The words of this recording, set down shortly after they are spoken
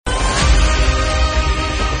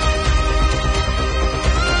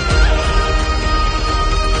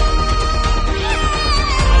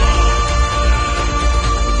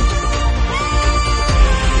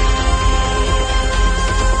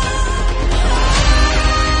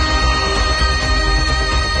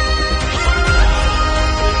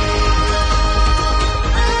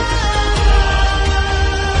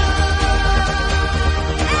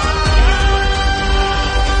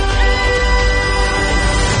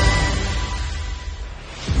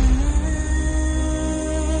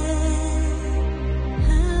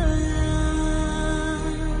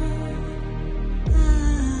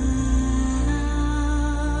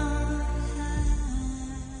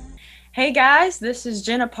Hey guys, this is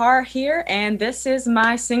Jenna Parr here, and this is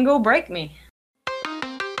my single Break Me.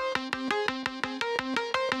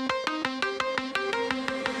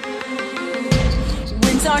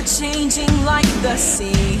 Winds are changing like the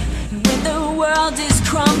sea. When the world is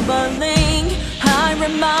crumbling, I'm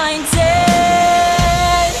reminded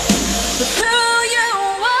of who you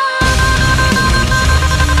are.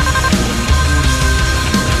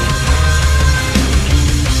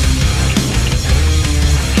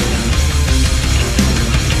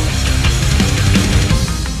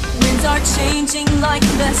 Winds are changing like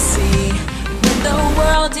the sea. When the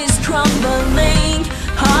world is crumbling,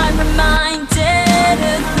 I'm reminded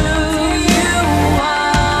of who you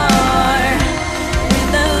are. When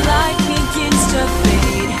the light begins to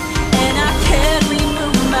fade and I can't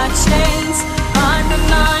remove my chains, I'm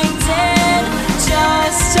reminded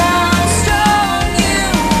just how strong you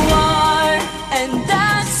are. And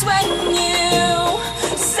that's when you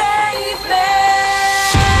save me.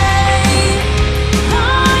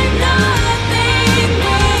 I'm nothing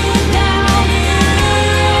without you.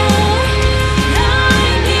 I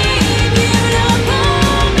need you to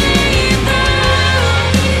pull me through.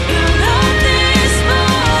 Throughout this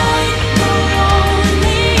fight,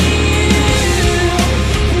 only you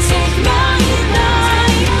can take my life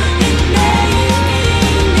and make me new.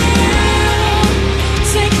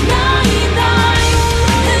 Take my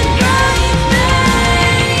life and break me.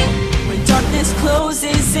 When darkness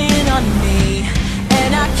closes in on me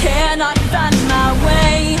and I cannot find my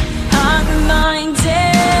way, I'm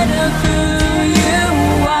reminded of who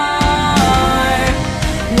you are.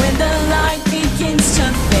 When the light begins to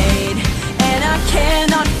fade and I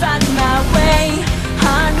cannot find my way,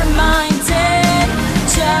 I'm reminded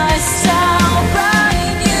just how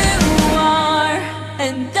bright you are.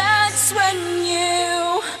 And that's when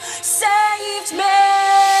you saved me.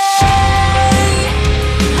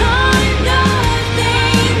 I'm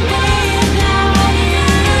nothing without you.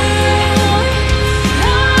 I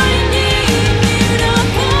need you to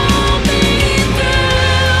pull me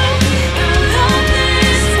through. Throughout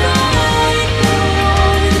this fight,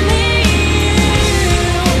 only you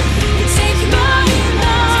take my life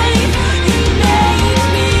and make me new.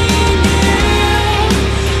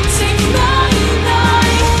 Take my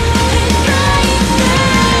life and break me.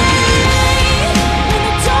 When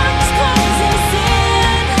the darkness closes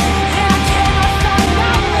in and I cannot find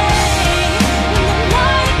my way, when the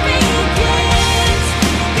light begins to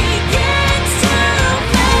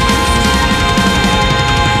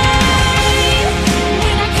fade,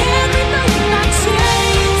 when I can't remove my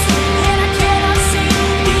chains and I cannot see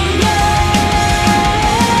the end, you are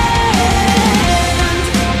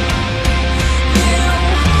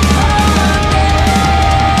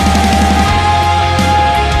there.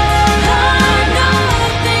 I'm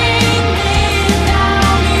nothing without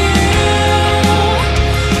you.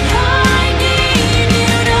 I need you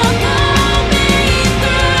to pull me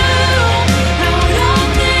through. Out of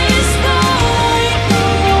this fight,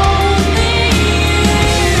 only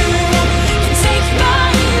you can take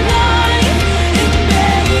my life and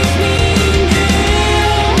make me new.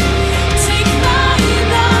 Take my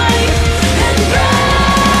life and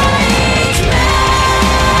break me.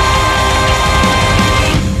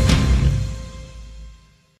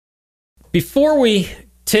 Before we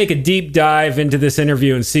take a deep dive into this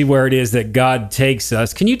interview and see where it is that God takes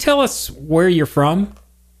us, can you tell us where you're from?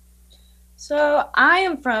 So, I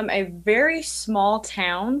am from a very small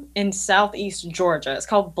town in southeast Georgia. It's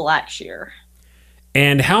called Blackshear.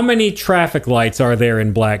 And how many traffic lights are there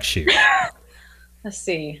in Blackshear? Let's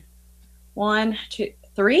see. 1, 2,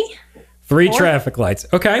 3? Three Four? traffic lights.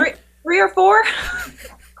 Okay. Three or four?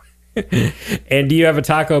 And do you have a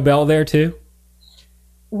Taco Bell there too?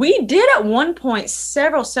 We did at one point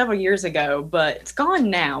several years ago, but it's gone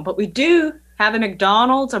now. But we do have a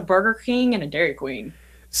McDonald's, a Burger King, and a Dairy Queen.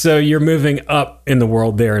 So you're moving up in the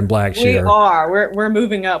world there in We Blackshear. are. We're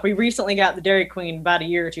moving up. We recently got the Dairy Queen about a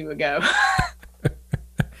year or two ago.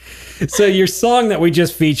 So your song that we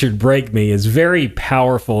just featured, Break Me, is very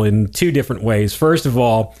powerful in two different ways. First of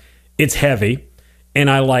all, it's heavy, and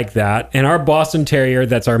I like that. And our Boston Terrier,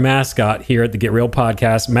 that's our mascot here at the Get Real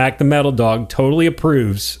podcast, Mac the Metal Dog, totally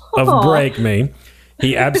approves of Aw. Break Me.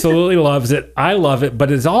 He absolutely loves it. I love it,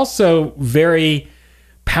 but it's also very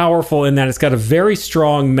powerful in that it's got a very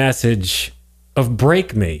strong message of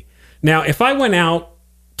break me. Now, if I went out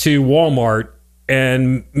to Walmart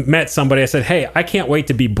and met somebody, I said, hey, I can't wait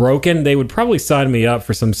to be broken, they would probably sign me up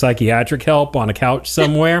for some psychiatric help on a couch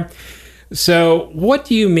somewhere. So what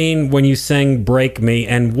do you mean when you sang Break Me,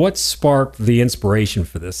 and what sparked the inspiration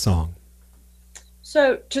for this song?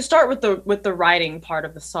 So to start with the writing part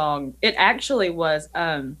of the song, it actually was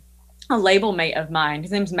a label mate of mine.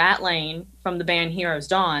 His name's Matt Lane from the band Heroes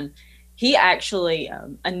Dawn. He actually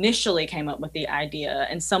initially came up with the idea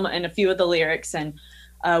and a few of the lyrics, and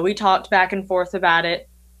we talked back and forth about it.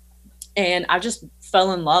 And I just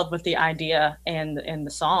fell in love with the idea and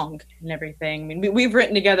the song and everything. I mean, we've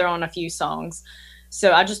written together on a few songs,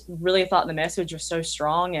 so I just really thought the message was so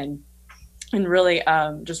strong and really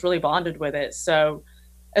just really bonded with it. So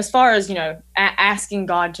as far as asking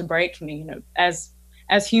God to break me,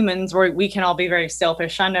 as humans, we can all be very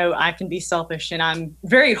selfish. I know I can be selfish, and I'm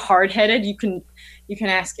very hard-headed. You can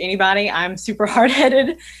ask anybody. I'm super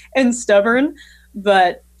hard-headed and stubborn,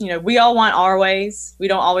 but we all want our ways. We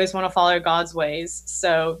don't always want to follow God's ways.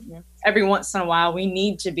 So every once in a while, we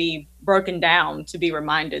need to be broken down to be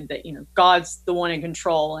reminded that God's the one in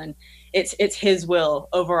control, and it's His will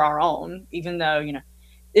over our own. Even though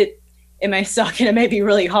it may suck and it may be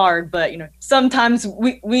really hard, but sometimes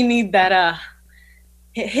we need that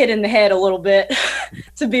hit in the head a little bit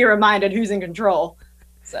to be reminded who's in control.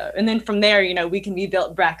 So, and then from there, we can be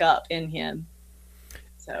built back up in Him.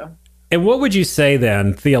 So. And what would you say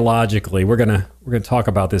then, theologically? We're gonna talk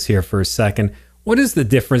about this here for a second. What is the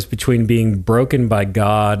difference between being broken by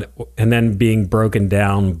God and then being broken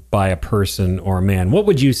down by a person or a man? What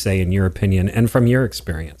would you say, in your opinion, and from your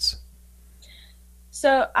experience?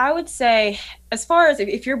 So I would say, as far as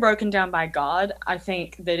if you're broken down by God, I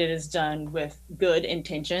think that it is done with good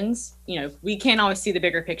intentions. We can't always see the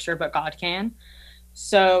bigger picture, but God can.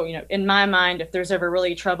 So, in my mind, if there's ever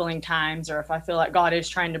really troubling times, or if I feel like God is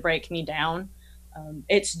trying to break me down,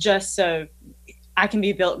 it's just so I can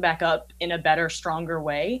be built back up in a better, stronger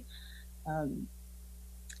way.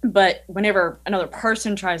 But whenever another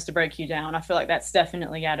person tries to break you down, I feel like that's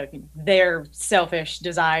definitely out of their selfish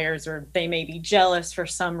desires, or they may be jealous for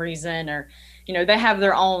some reason, or, they have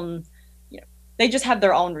their own, they just have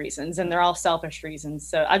their own reasons, and they're all selfish reasons.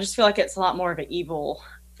 So I just feel like it's a lot more of an evil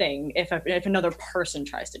thing if another person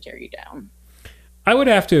tries to tear you down. I would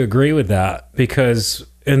have to agree with that, because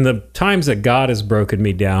in the times that God has broken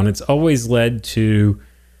me down, it's always led to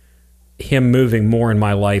Him moving more in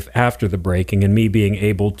my life after the breaking, and me being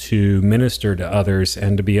able to minister to others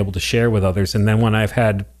and to be able to share with others. And then when I've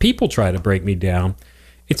had people try to break me down,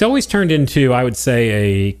 it's always turned into, I would say,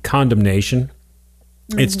 a condemnation.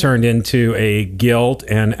 Mm-hmm. It's turned into a guilt,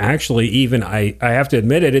 and actually even, I have to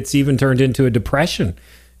admit it, it's even turned into a depression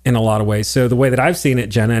in a lot of ways. So the way that I've seen it,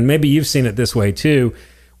 Jenna, and maybe you've seen it this way too,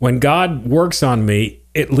 when God works on me,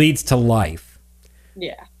 it leads to life.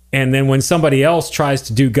 Yeah. And then when somebody else tries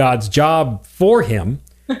to do God's job for Him,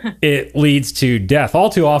 it leads to death. All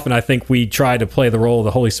too often, I think we try to play the role of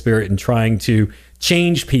the Holy Spirit in trying to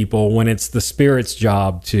change people when it's the Spirit's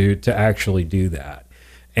job to actually do that.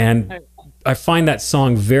 And I find that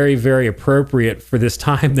song very, very appropriate for this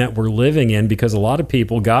time that we're living in, because a lot of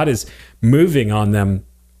people, God is moving on them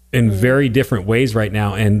in very different ways right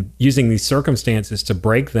now, and using these circumstances to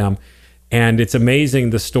break them. And it's amazing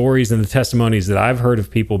the stories and the testimonies that I've heard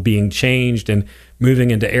of people being changed and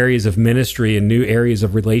moving into areas of ministry and new areas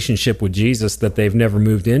of relationship with Jesus that they've never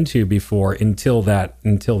moved into before until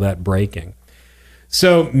that breaking.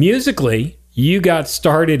 So musically, you got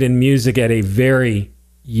started in music at a very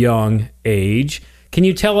young age. Can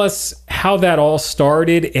you tell us how that all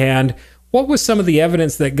started, and what was some of the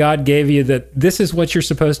evidence that God gave you that this is what you're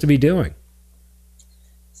supposed to be doing?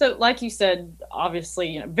 So like you said,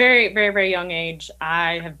 obviously, very, very, very young age,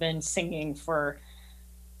 I have been singing for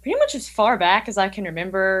pretty much as far back as I can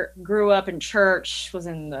remember. Grew up in church, was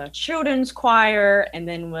in the children's choir, and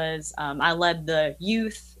then I led the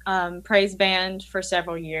youth praise band for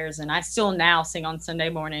several years. And I still now sing on Sunday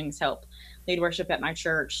mornings, help lead worship at my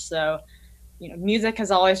church. So music has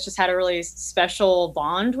always just had a really special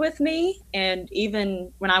bond with me. And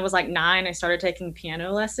even when I was like 9, I started taking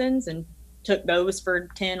piano lessons and took those for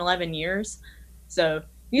 10, 11 years. So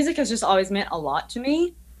music has just always meant a lot to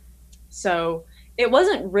me. So it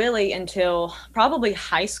wasn't really until probably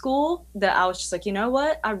high school that I was just like, you know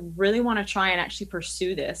what? I really want to try and actually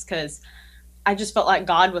pursue this, because I just felt like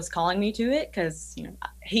God was calling me to it, because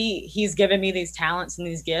He's given me these talents and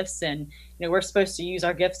these gifts, and we're supposed to use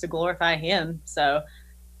our gifts to glorify Him. So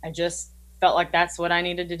I just felt like that's what I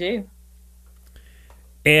needed to do.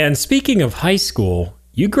 And speaking of high school,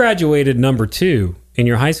 you graduated number 2 in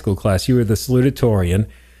your high school class. You were the salutatorian.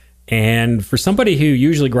 And for somebody who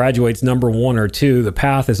usually graduates number 1 or 2, the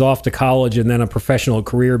path is off to college and then a professional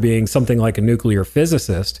career being something like a nuclear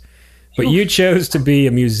physicist. But you chose to be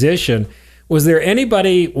a musician. Was there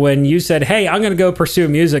anybody, when you said, hey, I'm going to go pursue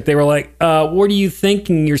music, they were like, what are you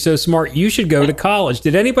thinking? You're so smart. You should go to college.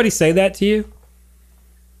 Did anybody say that to you?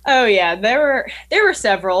 Oh, yeah. There were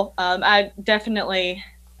several. I definitely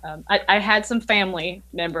I had some family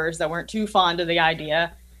members that weren't too fond of the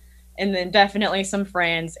idea, and then definitely some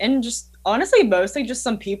friends, and just honestly, mostly just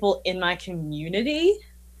some people in my community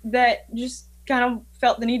that just kind of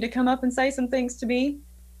felt the need to come up and say some things to me.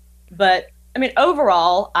 But I mean,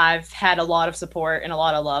 overall, I've had a lot of support and a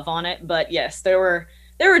lot of love on it. But yes, there were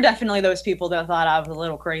definitely those people that thought I was a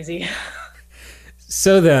little crazy.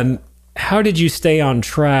 So then, how did you stay on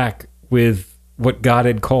track with what God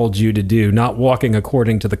had called you to do, not walking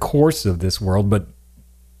according to the course of this world, but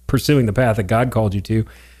pursuing the path that God called you to?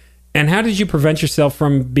 And how did you prevent yourself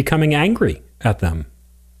from becoming angry at them?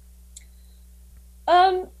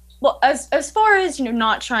 Well, as far as,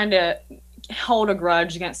 not trying to hold a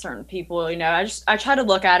grudge against certain people, I try to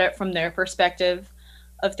look at it from their perspective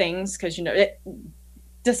of things, because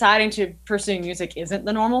deciding to pursue music isn't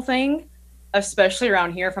the normal thing, especially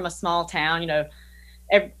around here from a small town.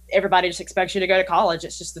 Everybody just expects you to go to college.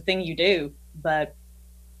 It's just the thing you do. But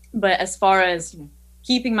as far as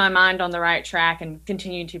keeping my mind on the right track and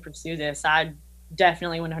continuing to pursue this, I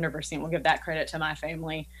definitely 100% will give that credit to my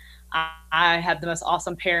family. I have the most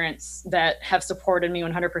awesome parents that have supported me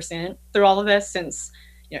 100% through all of this since,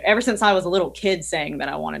 ever since I was a little kid saying that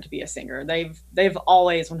I wanted to be a singer. They've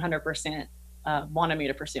always 100% wanted me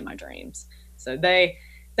to pursue my dreams. So they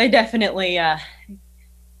definitely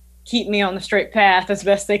keep me on the straight path as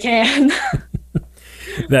best they can.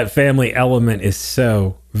 That family element is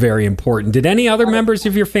so very important. Did any other members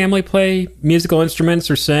of your family play musical instruments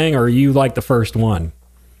or sing, or are you like the first one?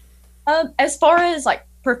 As far as like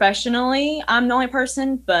professionally, I'm the only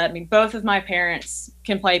person, but I mean, both of my parents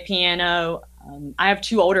can play piano. I have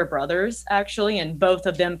two older brothers, actually, and both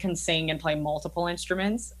of them can sing and play multiple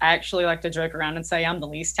instruments. I actually like to joke around and say I'm the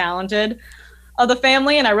least talented of the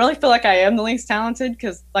family, and I really feel like I am the least talented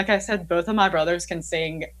because, like I said, both of my brothers can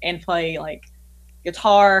sing and play like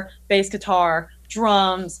guitar, bass guitar,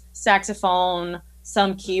 drums, saxophone,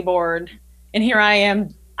 some keyboard, and here I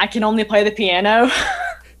am, I can only play the piano.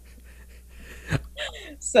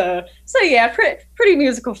 So yeah, pretty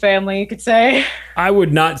musical family, you could say. I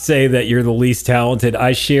would not say that you're the least talented.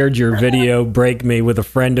 I shared your video, Break Me, with a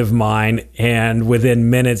friend of mine, and within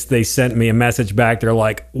minutes they sent me a message back. They're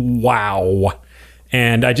like, wow.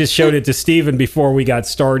 And I just showed it to Steven before we got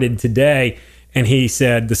started today, and he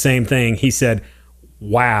said the same thing. He said,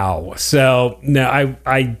 wow. So no,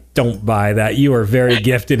 I don't buy that. You are very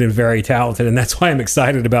gifted and very talented, and that's why I'm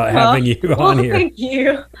excited about having you on here. Thank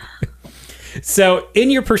you. So in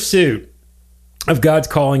your pursuit of God's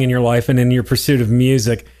calling in your life and in your pursuit of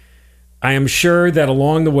music, I am sure that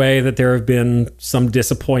along the way that there have been some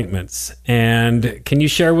disappointments. And can you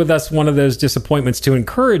share with us one of those disappointments to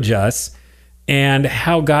encourage us and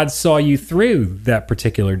how God saw you through that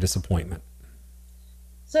particular disappointment?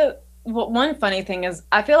 So one funny thing is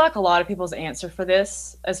I feel like a lot of people's answer for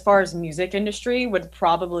this, as far as music industry, would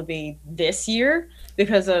probably be this year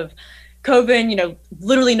because of COVID.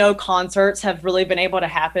 Literally no concerts have really been able to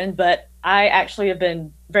happen, but I actually have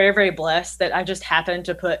been very, very blessed that I just happened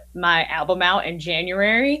to put my album out in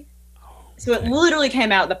January. So it literally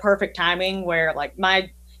came out the perfect timing where like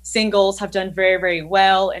my singles have done very, very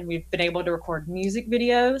well and we've been able to record music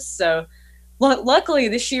videos. So luckily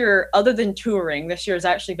this year, other than touring, this year has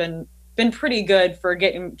actually been pretty good for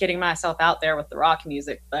getting myself out there with the rock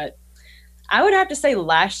music. But I would have to say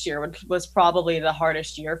last year was probably the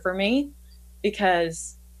hardest year for me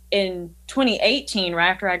because in 2018, right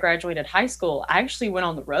after I graduated high school, I actually went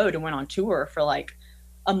on the road and went on tour for like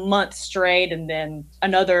a month straight and then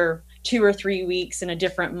another 2 or 3 weeks in a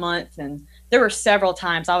different month. And there were several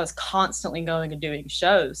times I was constantly going and doing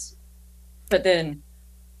shows. But then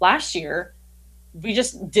last year, we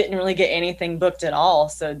just didn't really get anything booked at all.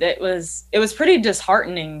 So it was pretty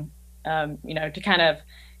disheartening, to kind of,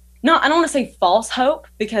 I don't want to say false hope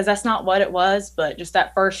because that's not what it was, but just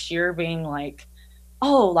that first year being like,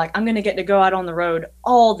 oh, like I'm going to get to go out on the road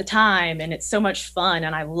all the time and it's so much fun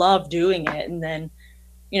and I love doing it. And then,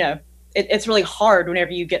 it's really hard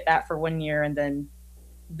whenever you get that for 1 year and then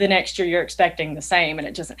the next year you're expecting the same and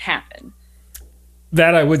it doesn't happen.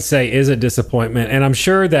 That I would say is a disappointment. And I'm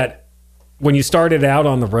sure that when you started out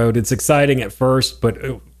on the road, it's exciting at first, but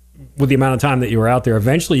with the amount of time that you were out there,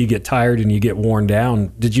 eventually you get tired and you get worn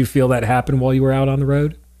down. Did you feel that happen while you were out on the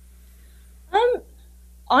road?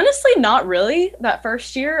 Honestly, not really that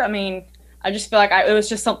first year. I mean, I just feel like it was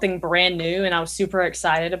just something brand new and I was super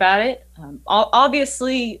excited about it.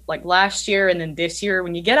 Obviously, like last year and then this year,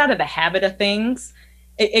 when you get out of the habit of things,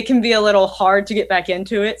 it can be a little hard to get back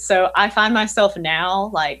into it. So I find myself now,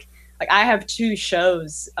 like I have 2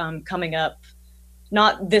 shows coming up,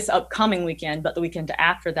 not this upcoming weekend, but the weekend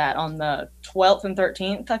after that on the 12th and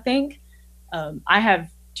 13th, I think. I have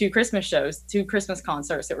two Christmas shows, two Christmas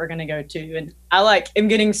concerts that we're going to go to. And I like am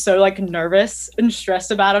getting so like nervous and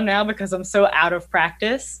stressed about them now because I'm so out of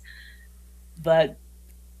practice. But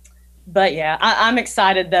yeah, I'm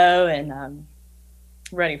excited though, and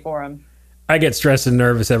ready for them. I get stressed and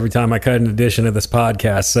nervous every time I cut an edition of this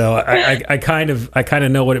podcast, so I kind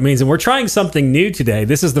of know what it means. And we're trying something new today.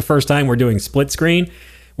 This is the first time we're doing split screen,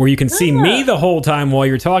 where you can see me the whole time while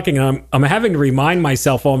you're talking. And I'm having to remind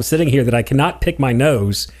myself while I'm sitting here that I cannot pick my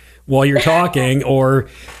nose while you're talking, or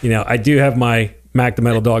I do have my Mac the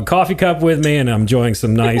Metal Dog coffee cup with me, and I'm enjoying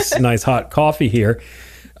some nice hot coffee here.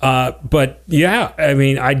 But yeah, I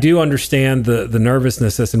mean, I do understand the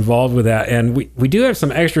nervousness that's involved with that. And we do have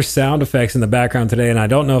some extra sound effects in the background today, and I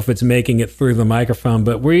don't know if it's making it through the microphone,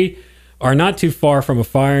 but we are not too far from a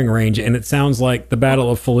firing range, and it sounds like the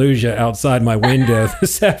Battle of Fallujah outside my window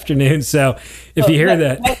this afternoon. So if you hear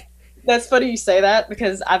that. That's funny you say that,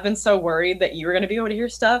 because I've been so worried that you were going to be able to hear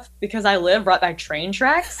stuff, because I live right by train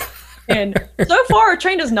tracks. And so far, a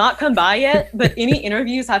train does not come by yet, but any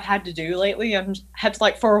interviews I've had to do lately, I've had to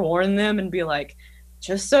like forewarn them and be like,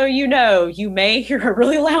 just so you know, you may hear a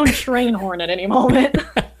really loud train horn at any moment.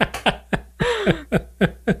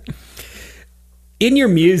 In your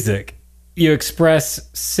music, you express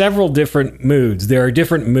several different moods. There are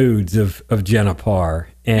different moods of Jenna Parr.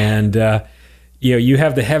 And, you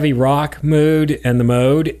have the heavy rock mood and the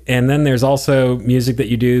mode. And then there's also music that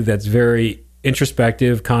you do that's very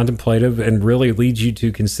introspective, contemplative, and really leads you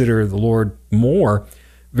to consider the Lord more.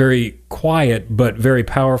 Very quiet, but very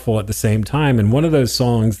powerful at the same time. And one of those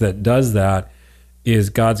songs that does that is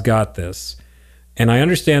God's Got This. And I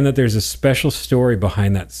understand that there's a special story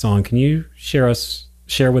behind that song. Can you share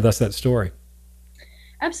with us that story?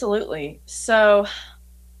 Absolutely. So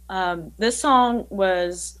this song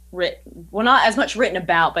was written, well, not as much written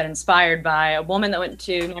about, but inspired by a woman that went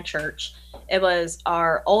to my church. It was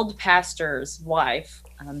our old pastor's wife.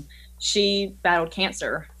 She battled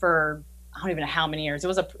cancer for, I don't even know how many years. It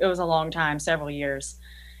was a long time, several years.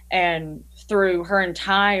 And through her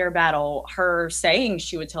entire battle, her saying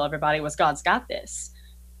she would tell everybody was, God's got this.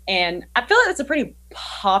 And I feel like that's a pretty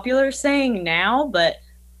popular saying now, but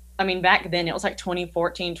I mean, back then it was like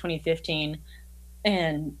 2014, 2015.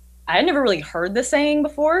 And I had never really heard the saying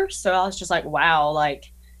before. So I was just like, wow,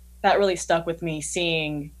 like that really stuck with me,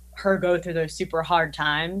 seeing her go through those super hard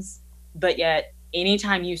times. But yet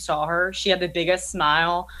anytime you saw her, she had the biggest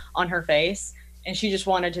smile on her face. And she just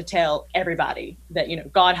wanted to tell everybody that,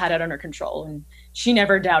 God had it under control. And she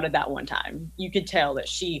never doubted that one time. You could tell that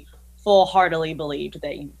she full-heartedly believed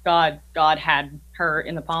that God had her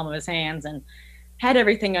in the palm of his hands and had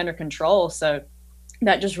everything under control. So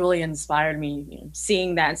that just really inspired me,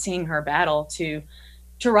 seeing her battle to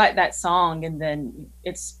write that song. And then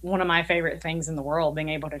it's one of my favorite things in the world, being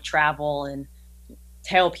able to travel and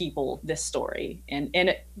tell people this story.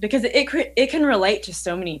 And because it can relate to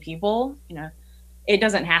so many people, it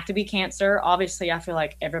doesn't have to be cancer. Obviously, I feel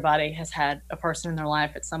like everybody has had a person in their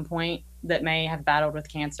life at some point that may have battled with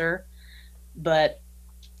cancer, but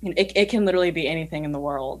it can literally be anything in the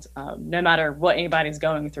world. No matter what anybody's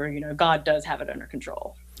going through, God does have it under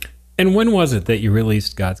control. And when was it that you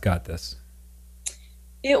released God's Got This?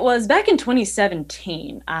 It was back in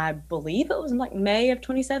 2017. I believe it was in like May of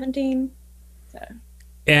 2017. So.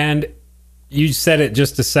 And you said it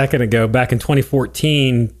just a second ago, back in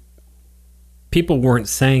 2014, people weren't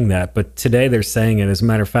saying that, but today they're saying it. As a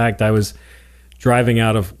matter of fact, I was driving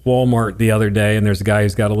out of Walmart the other day, and there's a guy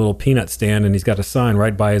who's got a little peanut stand, and he's got a sign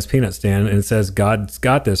right by his peanut stand, and it says, God's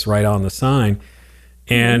got this, right on the sign.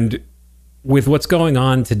 And with what's going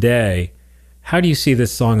on today, how do you see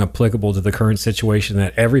this song applicable to the current situation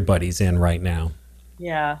that everybody's in right now?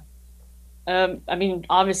 Yeah. I mean,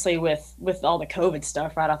 obviously with all the COVID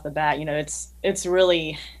stuff right off the bat, it's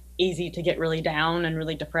really easy to get really down and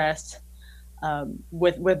really depressed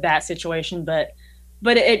with that situation. But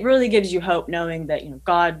it really gives you hope, knowing that,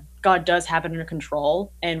 God does have it under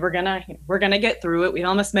control, and we're gonna get through it. We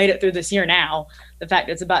almost made it through this year now. The fact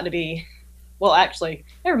it's about to be, well, actually,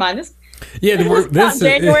 never mind this. Yeah, this is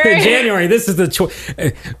January. This is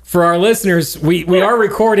for our listeners. We are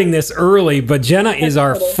recording this early, but Jenna is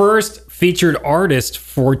our first featured artist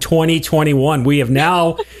for 2021. We have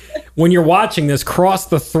now, when you're watching this,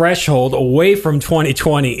 crossed the threshold away from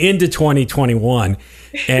 2020 into 2021.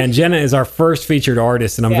 And Jenna is our first featured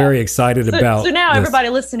artist, and I'm very excited about. So now, this. Everybody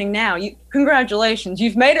listening now, congratulations,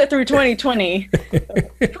 you've made it through 2020.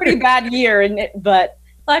 Pretty bad year, but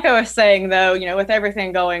like I was saying, though, with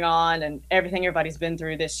everything going on and everything everybody's been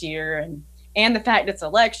through this year, and the fact it's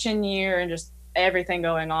election year and just everything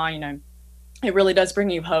going on, it really does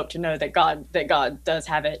bring you hope to know that God does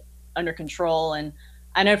have it under control. And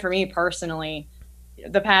I know for me personally,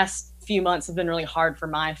 the past few months have been really hard for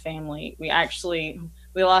my family. We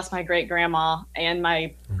lost my great grandma and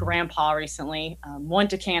my grandpa recently, one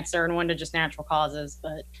to cancer and one to just natural causes.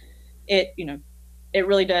 But it, it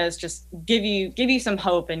really does just give you some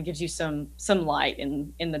hope and gives you some light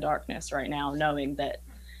in the darkness right now, knowing that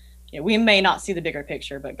we may not see the bigger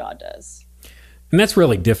picture, but God does. And that's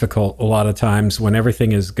really difficult a lot of times when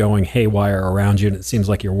everything is going haywire around you and it seems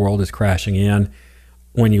like your world is crashing in,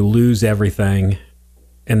 when you lose everything.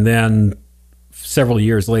 And then several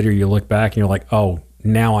years later, you look back and you're like, oh,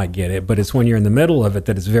 now I get it. But it's when you're in the middle of it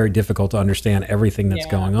that it's very difficult to understand everything that's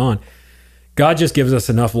going on. God just gives us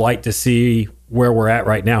enough light to see where we're at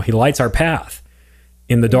right now. He lights our path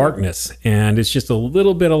in the darkness. And it's just a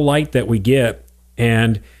little bit of light that we get.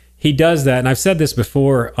 And he does that. And I've said this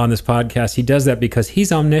before on this podcast. He does that because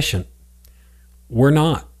he's omniscient. We're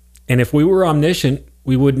not. And if we were omniscient,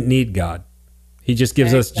 we wouldn't need God. He just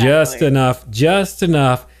gives us just enough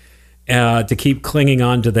to keep clinging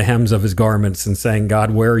on to the hems of his garments and saying,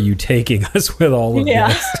 God, where are you taking us with all of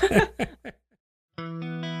this?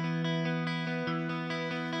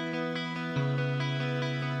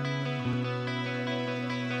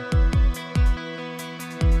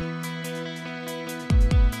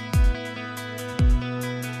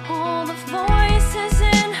 All the voices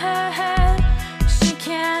in her head, she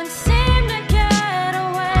can't seem to get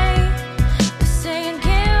away. They're saying,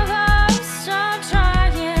 give up, stop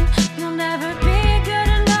trying, you'll never be good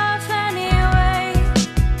enough anyway.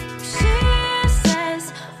 She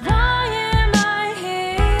says, why am I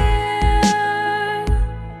here?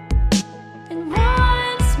 And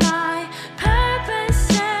what's my purpose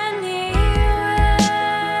anyway?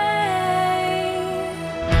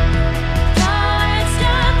 God's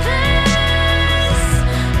got this,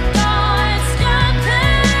 God's got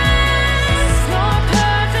this. You're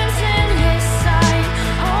perfect in His sight.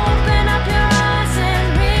 Open up your eyes and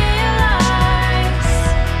realize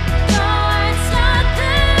God's got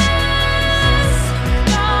this,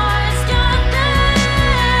 God's got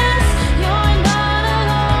this. You're not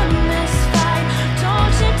alone in this fight.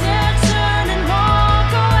 Don't you dare turn and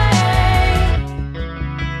walk away.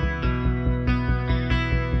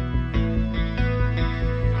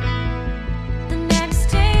 The next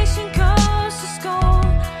day she goes to school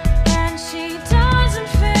and she doesn't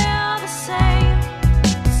feel the same.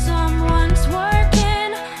 Someone's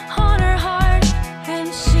working on her heart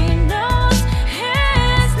and she knows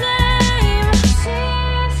his name. She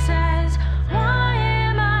says, why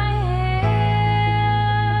am I here?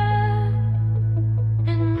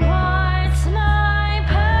 And what's my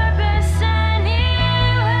purpose anyway?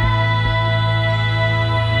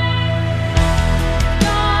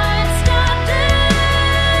 God's got this,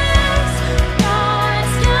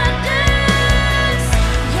 God's got this.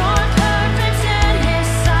 You're perfect in His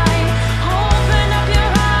sight. Open up your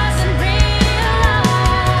eyes and realize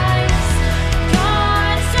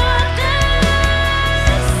God's got this,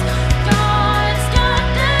 God's got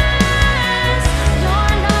this.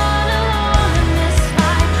 You're not alone in this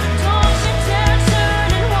fight. Don't you dare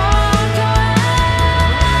turn and walk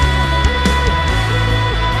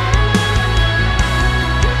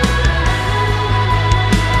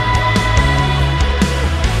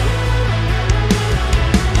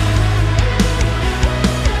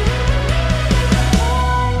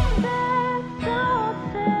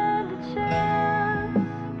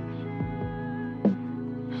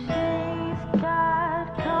She's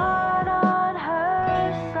got God on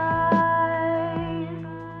her side,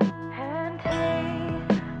 and He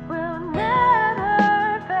will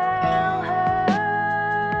never fail her.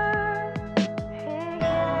 He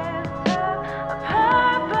gives her a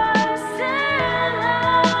purpose in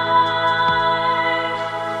life.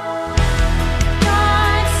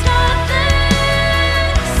 God's got this,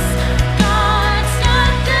 God's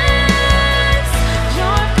got this.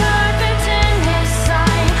 You're perfect in His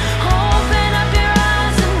sight. Open up your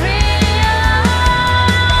eyes and realize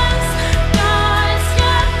God's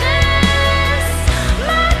got this.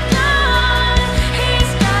 My God,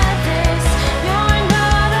 He's got this. You're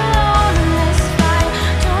not alone in this fight.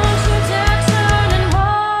 Don't you dare turn and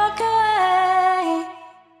walk away.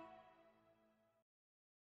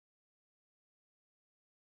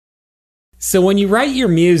 So when you write your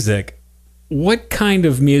music, what kind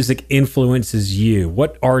of music influences you?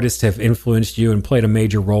 What artists have influenced you and played a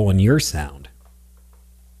major role in your sound?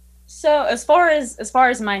 So as far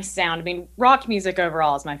as my sound, I mean, rock music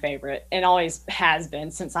overall is my favorite and always has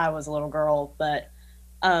been since I was a little girl. But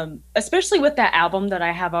especially with that album that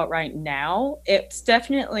I have out right now, it's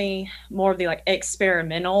definitely more of the like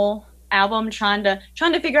experimental album, trying to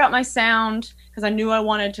figure out my sound, because I knew I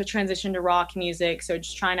wanted to transition to rock music. So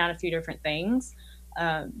just trying out a few different things.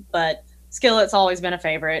 But Skillet's always been a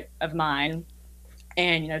favorite of mine.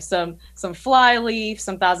 And, you know, some Flyleaf,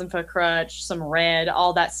 some Thousand Foot Crutch, some Red,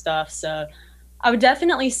 all that stuff. So I would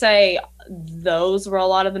definitely say those were a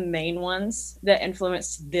lot of the main ones that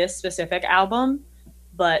influenced this specific album.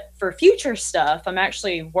 But for future stuff, I'm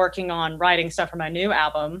actually working on writing stuff for my new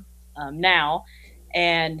album now.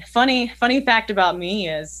 And funny fact about me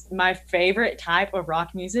is my favorite type of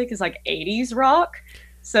rock music is like 80s rock.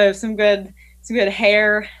 So some good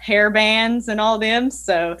hair bands and all them.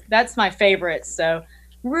 So that's my favorite. So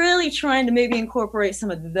really trying to maybe incorporate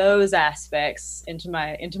some of those aspects into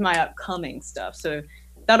my upcoming stuff. So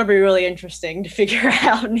that'll be really interesting to figure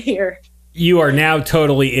out here. You are now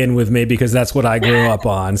totally in with me because that's what I grew up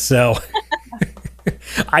on. So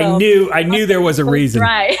I knew there was a reason.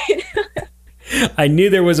 Right. I knew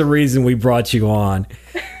there was a reason we brought you on.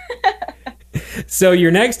 So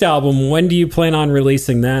your next album, when do you plan on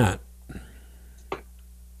releasing that?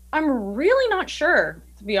 I'm really not sure,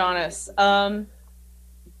 to be honest.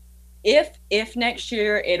 If next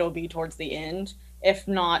year, it'll be towards the end. If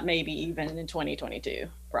not, maybe even in 2022,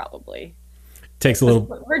 probably. Takes a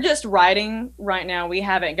little. We're just writing right now. We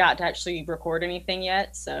haven't got to actually record anything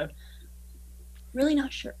yet, so really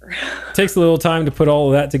not sure. Takes a little time to put all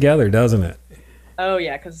of that together, doesn't it? Oh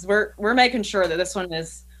yeah, because we're making sure that this one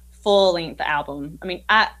is full-length album. I mean,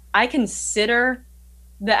 I consider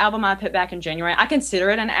the album I put back in January, I consider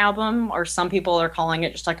it an album, or some people are calling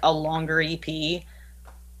it just like a longer EP,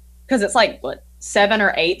 because it's like, what, 7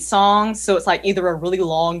 or 8 songs, so it's like either a really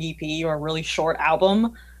long EP or a really short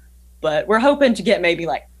album. But we're hoping to get maybe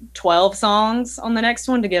like 12 songs on the next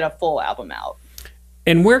one to get a full album out.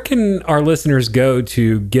 And where can our listeners go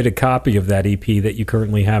to get a copy of that EP that you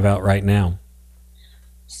currently have out right now?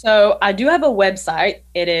 So I do have a website.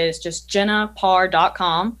 It is just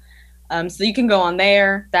jennaparr.com. So you can go on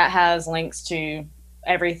there. That has links to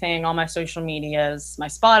everything, all my social medias, my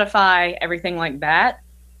Spotify, everything like that.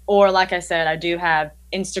 Or like I said, I do have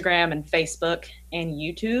Instagram and Facebook and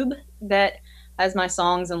YouTube that has my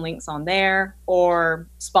songs and links on there, or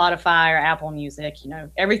Spotify or Apple Music. You know,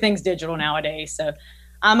 everything's digital nowadays. So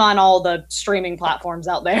I'm on all the streaming platforms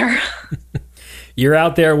out there. You're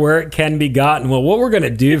out there where it can be gotten. Well, what we're going to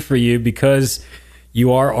do for you, because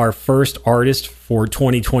you are our first artist for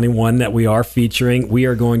 2021 that we are featuring, we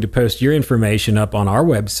are going to post your information up on our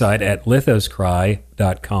website at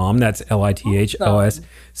lithoscry.com. That's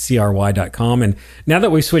LITHOSCRY.com. And now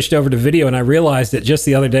that we've switched over to video, and I realized that just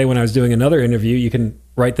the other day when I was doing another interview, you can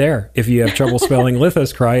right there. If you have trouble spelling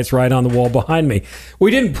Lithoscry, it's right on the wall behind me.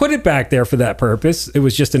 We didn't put it back there for that purpose. It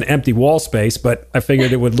was just an empty wall space, but I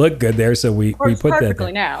figured it would look good there, so we put that there.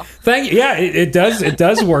 Perfectly now. Thank you. Yeah, it does. It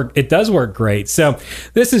does work. It does work great. So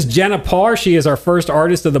this is Jenna Parr. She is our first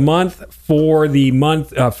artist of the month for the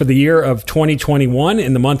year of 2021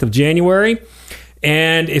 in the month of January.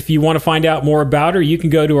 And if you want to find out more about her, you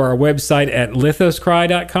can go to our website at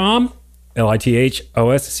lithoscry.com.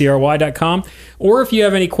 LITHOSCRY.com. Or if you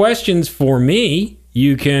have any questions for me,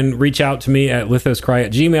 you can reach out to me at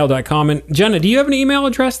lithoscry@gmail.com. And Jenna, do you have an email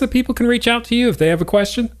address that people can reach out to you if they have a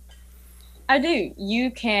question? I do. You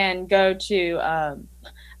can go to, I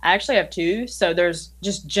actually have 2. So there's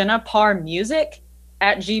just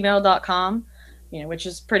jennaparrmusic@gmail.com, you know, which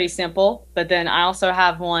is pretty simple. But then I also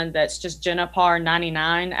have one that's just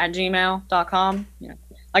jennaparr99@gmail.com. You know,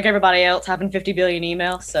 like everybody else, having 50 billion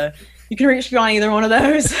emails. So you can reach me on either one of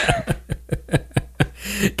those.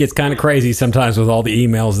 Gets kind of crazy sometimes with all the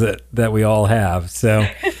emails that we all have. So,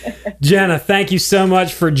 Jenna, thank you so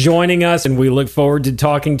much for joining us, and we look forward to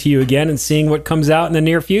talking to you again and seeing what comes out in the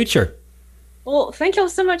near future. Well, thank you all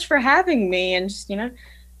so much for having me and just, you know,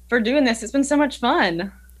 for doing this. It's been so much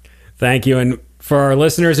fun. Thank you. And for our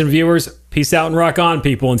listeners and viewers, peace out and rock on,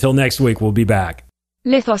 people. Until next week, we'll be back.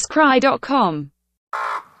 Lithoscry.com